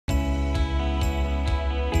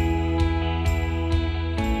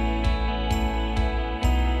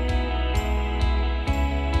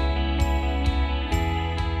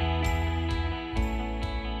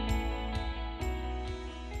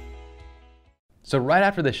So right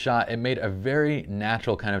after this shot, it made a very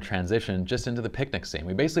natural kind of transition just into the picnic scene.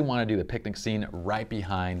 We basically want to do the picnic scene right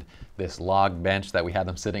behind this log bench that we had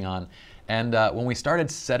them sitting on. And when we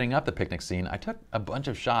started setting up the picnic scene, I took a bunch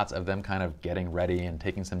of shots of them kind of getting ready and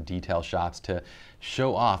taking some detail shots to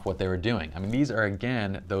show off what they were doing. I mean, these are,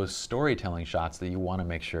 again, those storytelling shots that you want to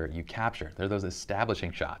make sure you capture. They're those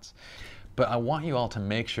establishing shots. But I want you all to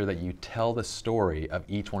make sure that you tell the story of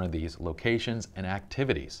each one of these locations and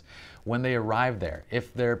activities. When they arrive there,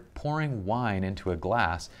 if they're pouring wine into a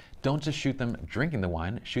glass, don't just shoot them drinking the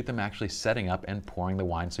wine, shoot them actually setting up and pouring the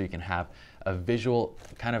wine so you can have a visual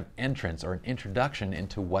kind of entrance or an introduction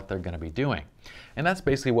into what they're going to be doing. And that's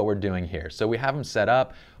basically what we're doing here. So we have them set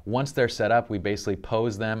up. Once they're set up, we basically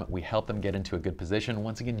pose them. We help them get into a good position.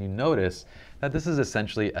 Once again, you notice that this is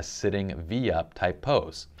essentially a sitting V-up type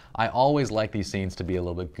pose. I always like these scenes to be a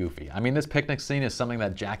little bit goofy. I mean, this picnic scene is something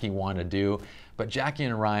that Jackie wanted to do, but Jackie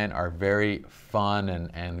and Ryan are very fun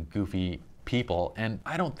and goofy people, and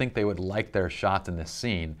I don't think they would like their shots in this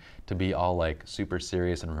scene to be all like super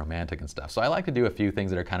serious and romantic and stuff. So I like to do a few things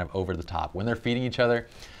that are kind of over the top. When they're feeding each other,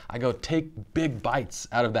 I go take big bites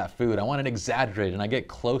out of that food. I want it exaggerated, and I get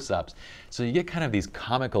close-ups. So you get kind of these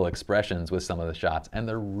comical expressions with some of the shots, and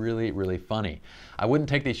they're really, really funny. I wouldn't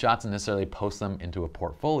take these shots and necessarily post them into a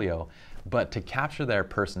portfolio, but to capture their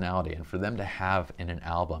personality and for them to have in an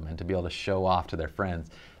album and to be able to show off to their friends,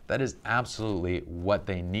 that is absolutely what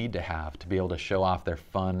they need to have to be able to show off their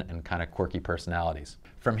fun and kind of quirky personalities.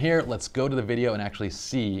 From here, let's go to the video and actually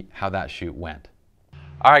see how that shoot went.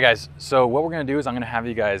 All right, guys, so what we're gonna do is I'm gonna have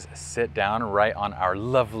you guys sit down right on our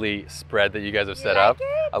lovely spread that you guys have set up.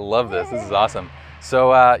 I love this, this is awesome.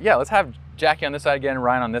 So yeah, let's have Jackie on this side again,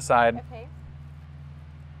 Ryan on this side. Okay.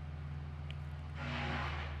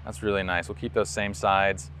 That's really nice, we'll keep those same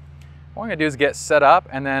sides. What I'm gonna do is get set up,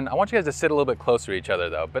 and then I want you guys to sit a little bit closer to each other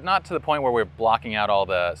though, but not to the point where we're blocking out all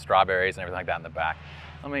the strawberries and everything like that in the back.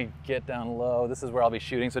 Let me get down low. This is where I'll be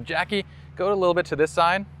shooting. So Jackie, go a little bit to this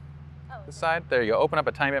side. This side, there you go. Open up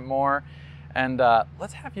a tiny bit more. And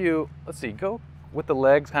let's have you, let's see, go with the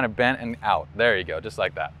legs kind of bent and out. There you go, just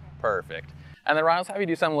like that. Perfect. And then Ryan, let's have you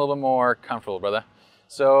do something a little bit more comfortable, brother.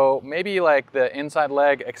 So maybe like the inside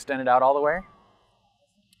leg extended out all the way.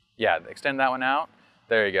 Yeah, extend that one out.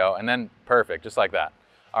 There you go. And then perfect, just like that.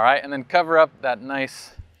 All right, and then cover up that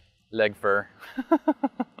nice leg fur.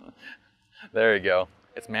 There you go.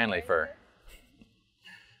 It's manly fur.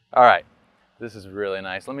 All right, this is really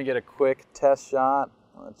nice. Let me get a quick test shot.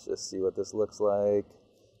 Let's just see what this looks like.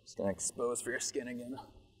 Just gonna expose for your skin again.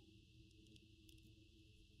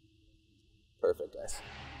 Perfect, guys.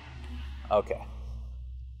 Okay,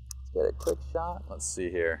 let's get a quick shot. Let's see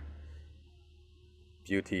here.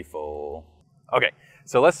 Beautiful. Okay,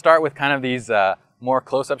 so let's start with kind of these more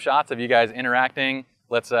close-up shots of you guys interacting.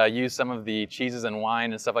 Let's use some of the cheeses and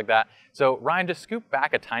wine and stuff like that. So Ryan, just scoop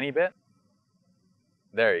back a tiny bit.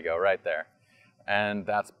 There you go, right there. And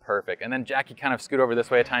that's perfect. And then Jackie, kind of scoot over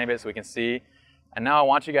this way a tiny bit so we can see. And now I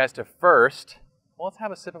want you guys to first, well, let's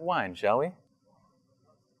have a sip of wine, shall we?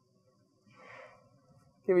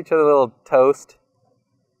 Give each other a little toast.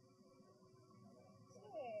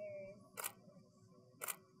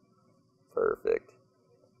 Perfect.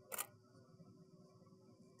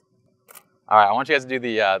 All right, I want you guys to do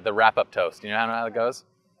the wrap-up toast. You know how it goes?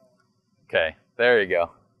 Okay, there you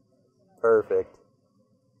go. Perfect.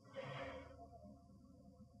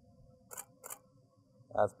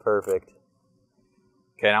 That's perfect.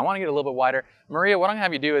 Okay, now I want to get a little bit wider. Maria, what I'm gonna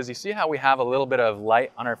have you do is, you see how we have a little bit of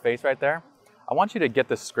light on our face right there? I want you to get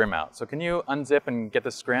the scrim out. So can you unzip and get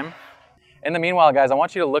the scrim? In the meanwhile, guys, I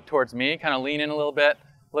want you to look towards me, kind of lean in a little bit.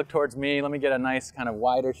 Look towards me. Let me get a nice kind of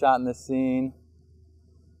wider shot in this scene.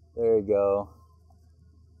 There you go.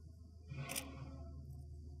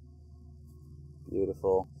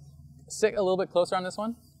 Beautiful. Sit a little bit closer on this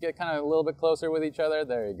one. Get kind of a little bit closer with each other.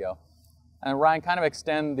 There you go. And Ryan, kind of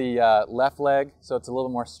extend the left leg so it's a little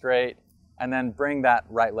more straight, and then bring that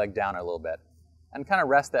right leg down a little bit. And kind of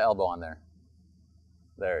rest the elbow on there.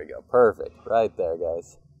 There you go. Perfect. Right there,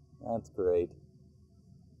 guys. That's great.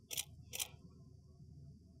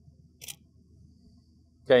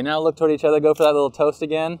 Okay, now look toward each other. Go for that little toast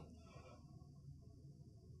again.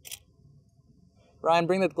 Ryan,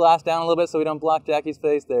 bring the glass down a little bit so we don't block Jackie's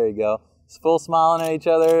face. There you go. Just full smiling at each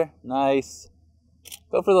other. Nice.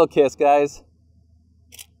 Go for a little kiss, guys.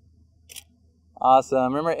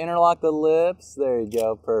 Awesome. Remember, interlock the lips. There you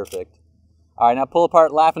go. Perfect. All right, now pull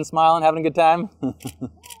apart, laughing, smiling, having a good time.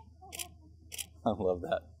 I love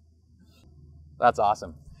that. That's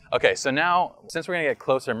awesome. Okay, so now, since we're going to get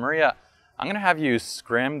closer, Maria, I'm going to have you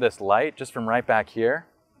scrim this light just from right back here.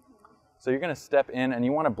 So you're gonna step in and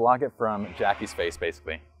you wanna block it from Jackie's face,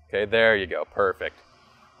 basically. Okay, there you go, perfect.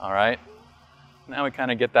 All right, now we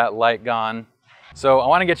kind of get that light gone. So I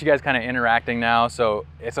wanna get you guys kind of interacting now, so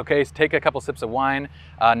it's okay, take a couple sips of wine.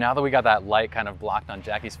 Now that we got that light kind of blocked on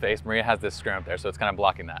Jackie's face, Maria has this screen up there, so it's kind of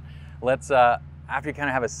blocking that. Let's, after you kind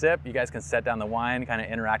of have a sip, you guys can set down the wine, kind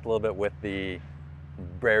of interact a little bit with the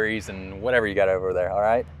berries and whatever you got over there, all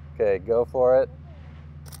right? Okay, go for it.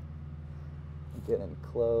 Get in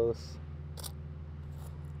close.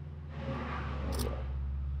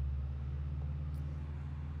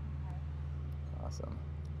 Awesome.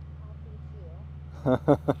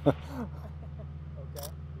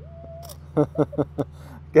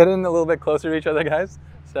 Get in a little bit closer to each other, guys.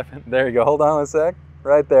 Step in. There you go. Hold on one sec.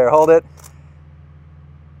 Right there. Hold it.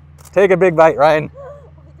 Take a big bite, Ryan.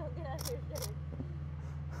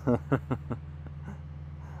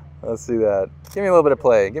 Let's see that. Give me a little bit of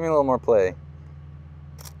play. Give me a little more play.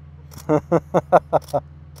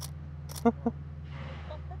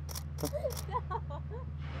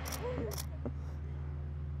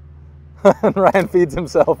 And Ryan feeds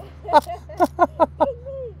himself.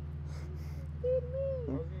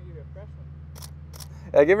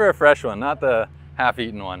 Yeah, give her a fresh one, not the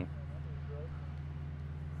half-eaten one.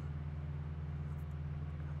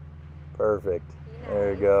 Perfect.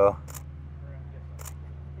 There you go.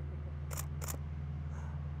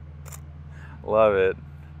 Love it.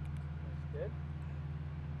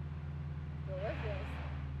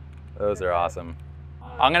 Those are awesome.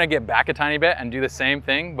 I'm gonna get back a tiny bit and do the same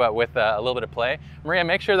thing, but with a little bit of play. Maria,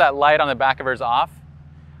 make sure that light on the back of her is off.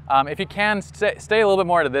 If you can, stay a little bit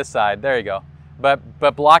more to this side. There you go.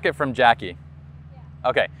 But block it from Jackie. Yeah.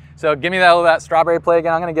 Okay, so give me that strawberry play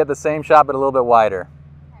again. I'm gonna get the same shot, but a little bit wider.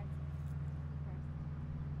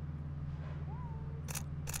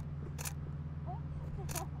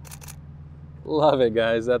 Love it,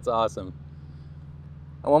 guys. That's awesome.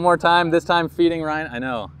 And one more time, this time feeding Ryan. I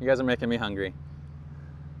know, you guys are making me hungry.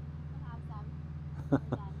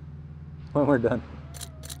 When we're done.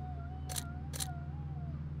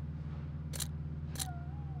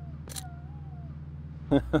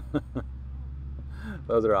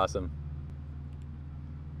 Those are awesome.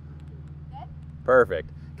 Good? Perfect.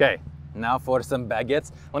 Okay, now for some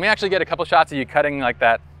baguettes. Let me actually get a couple shots of you cutting like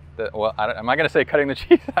that. Well, am I going to say cutting the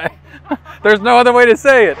cheese? There's no other way to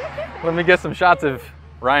say it. Let me get some shots of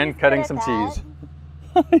Ryan cutting some cheese.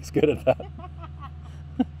 He's good at that.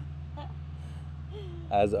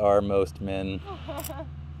 As are most men.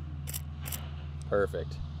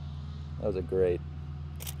 Perfect. Those are great.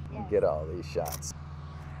 Yes. Get all these shots.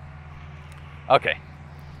 Okay,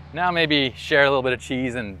 now maybe share a little bit of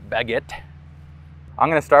cheese and baguette. I'm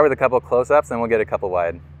gonna start with a couple close-ups, then we'll get a couple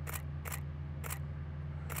wide.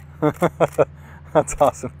 That's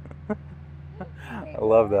awesome. I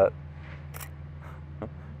love that.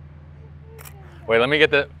 Wait, let me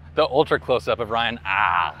get the ultra close-up of Ryan.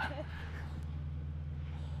 Ah.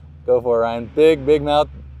 Go for it, Ryan. Big, big mouth.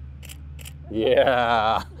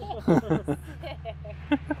 Yeah.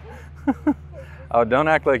 Oh, don't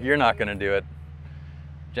act like you're not gonna do it.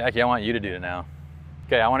 Jackie, I want you to do it now.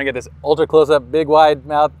 Okay, I want to get this ultra close-up, big wide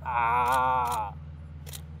mouth. Ah,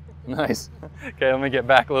 nice. Okay, let me get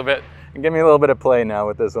back a little bit and give me a little bit of play now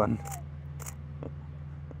with this one.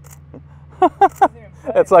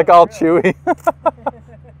 It's like all chewy.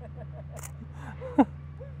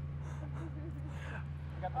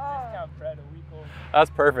 That's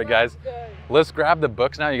perfect, guys. Let's grab the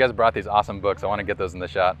books now. You guys brought these awesome books. I want to get those in the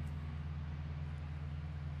shot.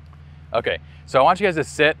 Okay, so I want you guys to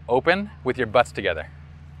sit open with your butts together.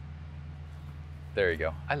 There you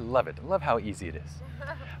go. I love it. I love how easy it is.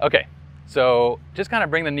 Okay, so just kind of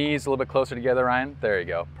bring the knees a little bit closer together, Ryan. There you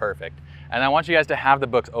go. Perfect. And I want you guys to have the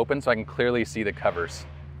books open so I can clearly see the covers.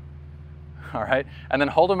 All right, and then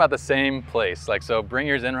hold them at the same place. Like so, bring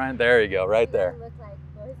yours in, Ryan. There you go, right there. Look like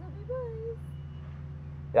boys will be boys.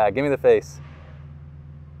 Yeah, give me the face.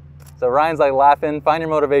 So Ryan's like laughing. Find your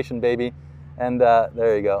motivation, baby. And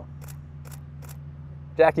there you go.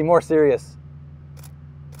 Jackie, more serious.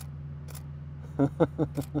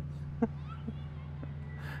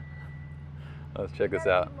 Let's check this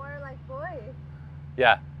out. More like boys.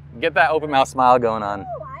 Yeah, get that open mouth smile going on. No,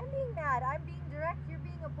 I'm being bad. I'm being direct. You're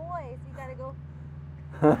being a boy, so you gotta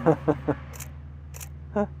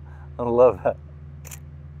go. I love that.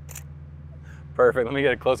 Perfect. Let me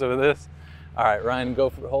get a close up of this. All right, Ryan,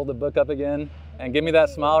 hold the book up again and give me that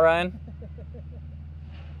smile, Ryan.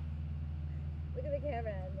 Look at the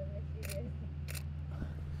camera.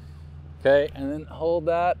 Okay, and then hold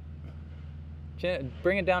that. Chin,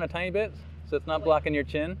 bring it down a tiny bit so it's not blocking your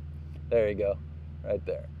chin. There you go, right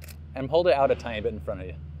there. And hold it out a tiny bit in front of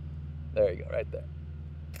you. There you go, right there.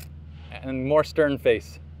 And more stern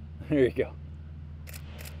face. There you go.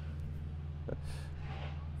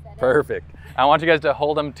 Perfect. I want you guys to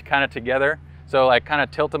hold them kind of together. So like kind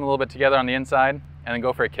of tilt them a little bit together on the inside and then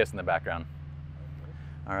go for a kiss in the background.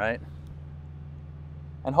 All right.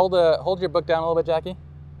 And hold your book down a little bit, Jackie.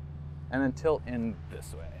 And then tilt in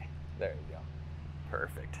this way. There you go.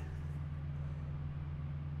 Perfect.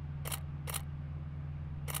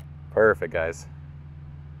 Perfect, guys.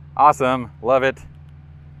 Awesome. Love it. Can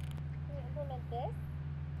we implement this?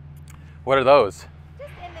 What are those?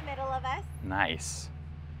 Just in the middle of us. Nice.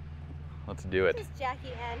 Let's do it. Just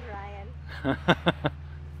Jackie and Ryan.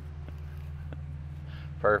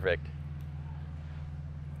 Perfect.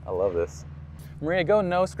 I love this. Maria, go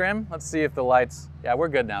no scrim. Let's see if the lights, yeah, we're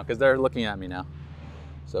good now because they're looking at me now.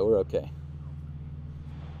 So we're okay.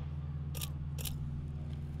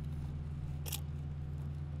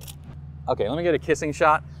 Okay, let me get a kissing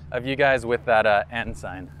shot of you guys with that end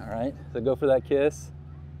sign, all right? So go for that kiss.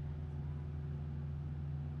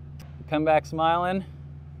 Come back smiling.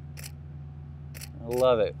 I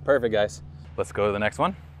love it. Perfect, guys. Let's go to the next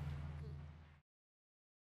one.